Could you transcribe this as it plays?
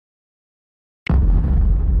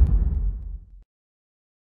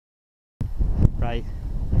Right.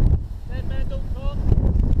 Dead man, don't talk.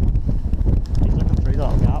 He's looking through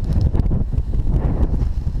that gap.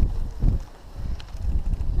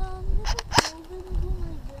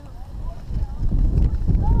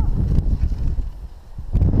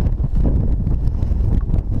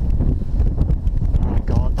 Oh,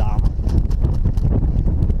 god damn.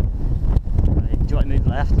 Right, do you want to move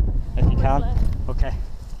left? If you can. Okay.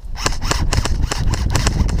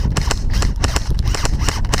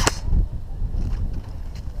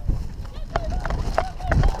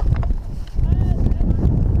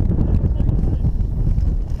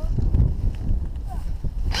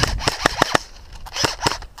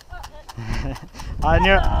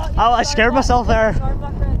 I scared myself there.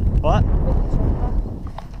 What?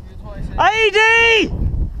 ID!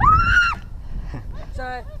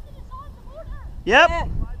 Sorry. Yep. Yeah.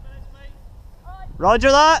 Roger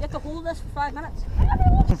that. You have to hold this for 5 minutes.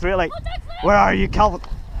 Through it like, where are you, Calvin?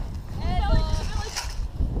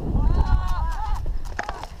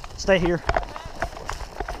 Stay here.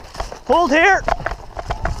 Hold here.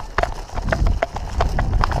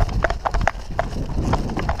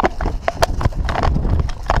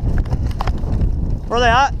 Where are they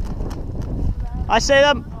at? I see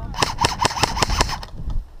them.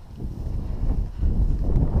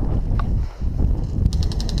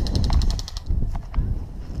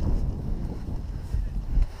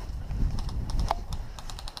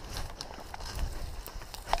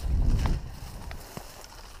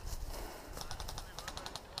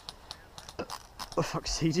 Oh fuck,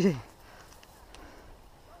 CJ.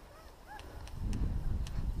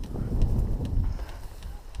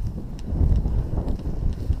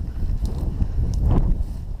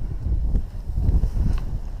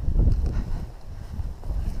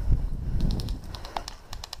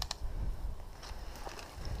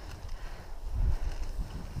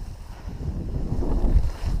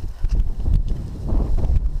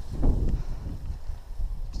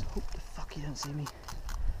 Hope the fuck he didn't see me.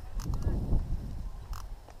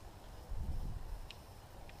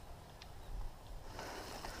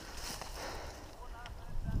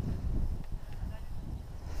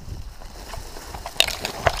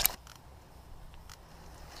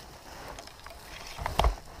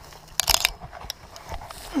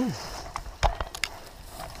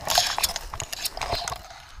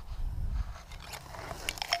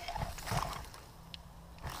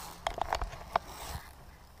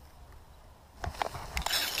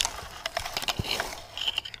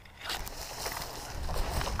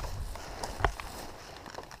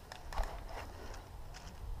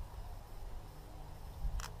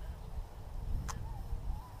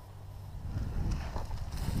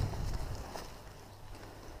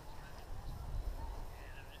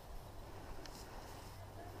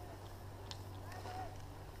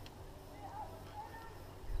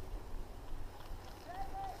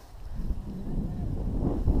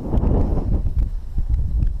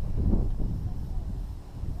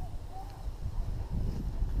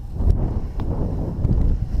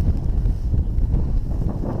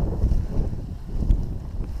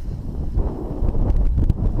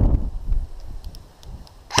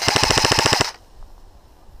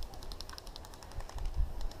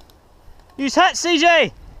 Use hit,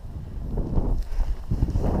 CJ!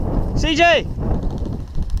 CJ!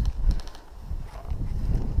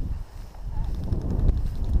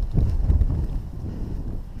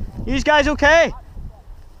 You guys okay?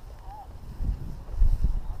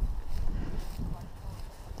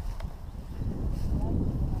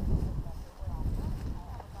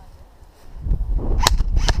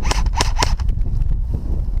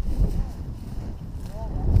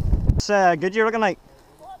 It's good you're looking like.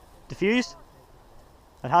 Diffused?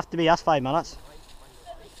 It'd have to be, that's 5 minutes.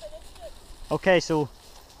 Okay, so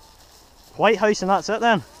White House and that's it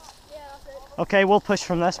then? Yeah, that's it. Okay, we'll push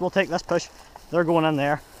from this, we'll take this push. They're going in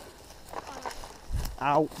there.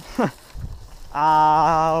 Ow.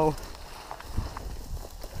 Ow.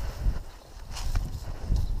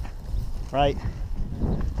 Right,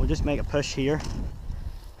 we'll just make a push here.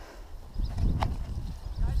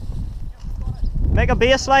 Make a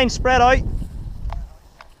baseline, spread out.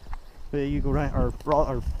 You go round,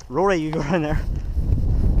 or Rory, you go around there.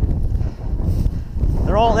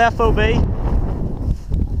 They're all at the FOB.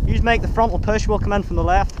 You make the frontal push, we'll come in from the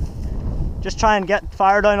left. Just try and get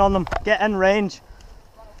fire down on them, get in range.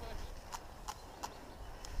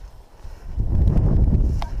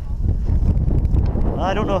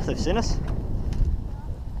 I don't know if they've seen us.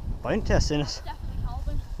 Bound to have seen us.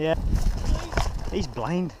 Yeah. He's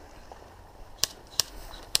blind.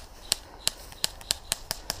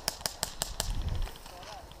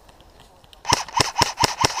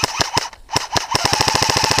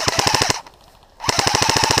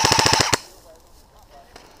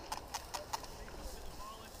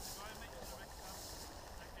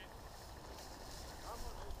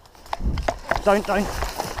 Down, down.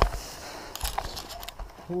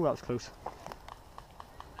 Ooh, that was close.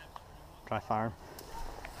 Try firing.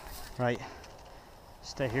 Right.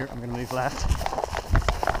 Stay here. I'm going to move left.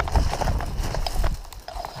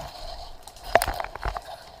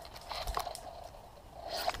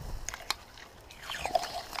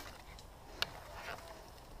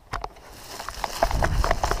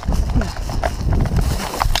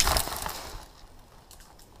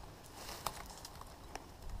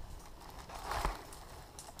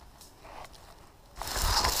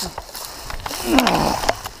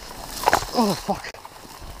 Oh, fuck.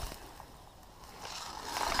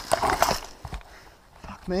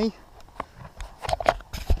 Fuck me.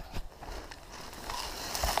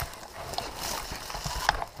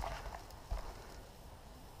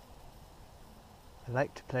 I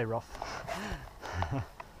like to play rough.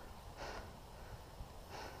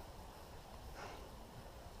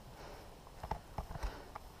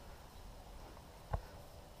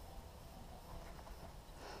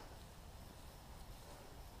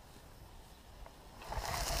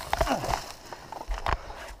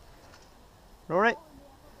 Rory?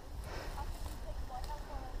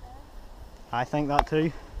 I think that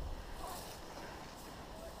too.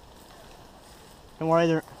 Don't worry,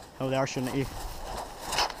 they're... Oh, they are shooting at you.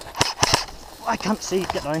 Oh, I can't see.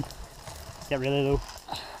 Get down. Get really low.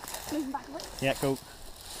 Moving back a bit. Yeah, go.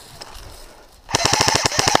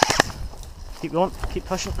 Keep going. Keep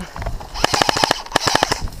pushing.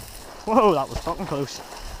 Whoa, that was fucking close.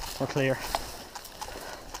 We're clear.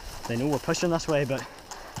 They know we're pushing this way, but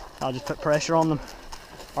I'll just put pressure on them.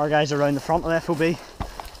 Our guys are around the front of the FOB.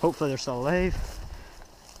 Hopefully they're still alive.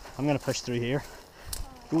 I'm going to push through here.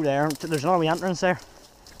 Go there. There's another wee entrance there.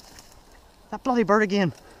 That bloody bird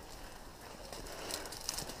again.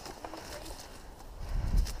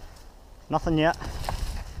 Nothing yet.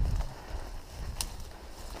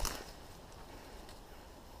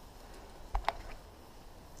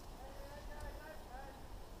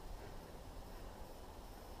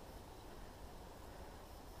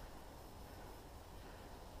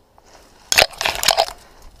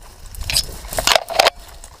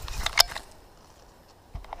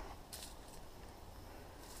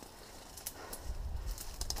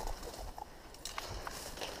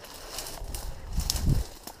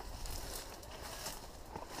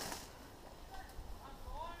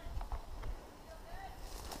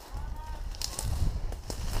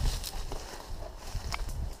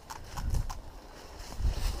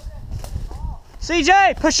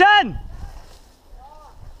 CJ, push in!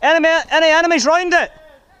 Any enemies round it?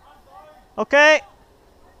 Okay.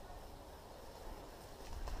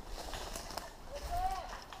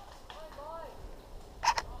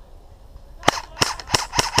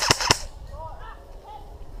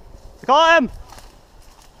 Got him!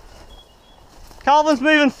 Calvin's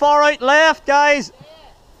moving far out left, guys.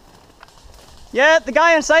 Yeah, the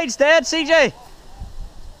guy inside's dead, CJ.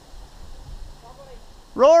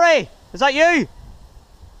 Rory, is that you?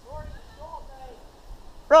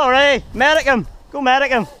 Rory, medic him. Go medic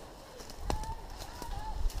him.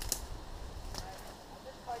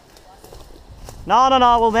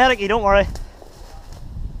 No, we'll medic you, don't worry.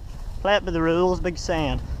 Play it by the rules, big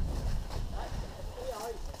sand.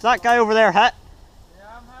 Is that guy over there hit? Yeah,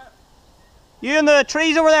 I'm hit. You in the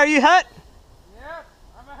trees over there, you hit? Yeah,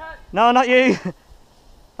 I'm a hit. No, not you.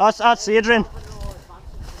 That's Adrian.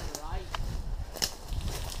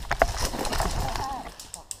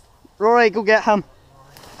 Rory, go get him.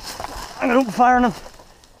 I'm going to open fire on him.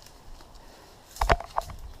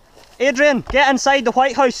 Adrian, get inside the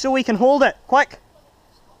White House so we can hold it. Quick.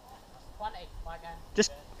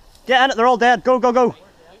 Just get in it, they're all dead. Go, go, go.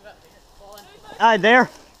 Aye, there.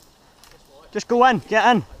 Just go in, get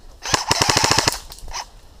in.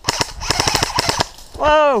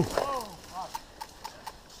 Whoa.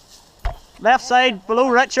 Left side, below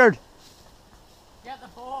Richard. Get the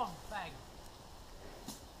bomb thing.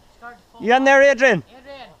 Start to fall You in there, Adrian?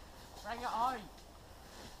 Adrian, bring it out.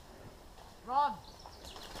 Run.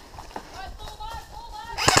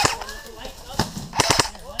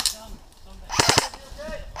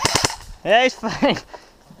 Yeah, he's fine.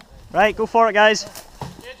 Right, go for it, guys.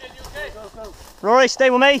 Adrian, you okay? Go, go. Rory,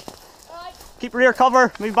 stay with me. Right. Keep rear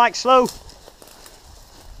cover, move back slow.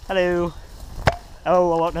 Hello.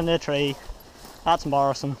 Oh, I walked into a tree. That's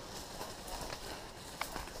embarrassing.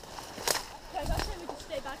 Okay, I think we can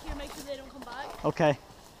stay back here, make sure they don't come back. Okay.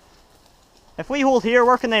 If we hold here,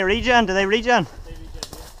 where can they regen? Do they regen? They regen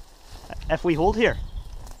here. If we hold here?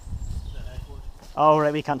 Oh,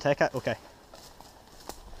 right, we can't take it? Okay.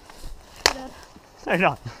 They're dead. They're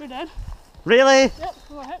not. They're dead. Really? Yep,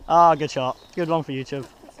 go ahead. Ah, good shot. Good one for YouTube.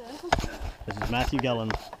 That's it. This is Matthew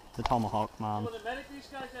Gillen. the tomahawk, man. Will the medic these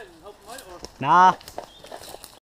guys in and help them out, or? Nah,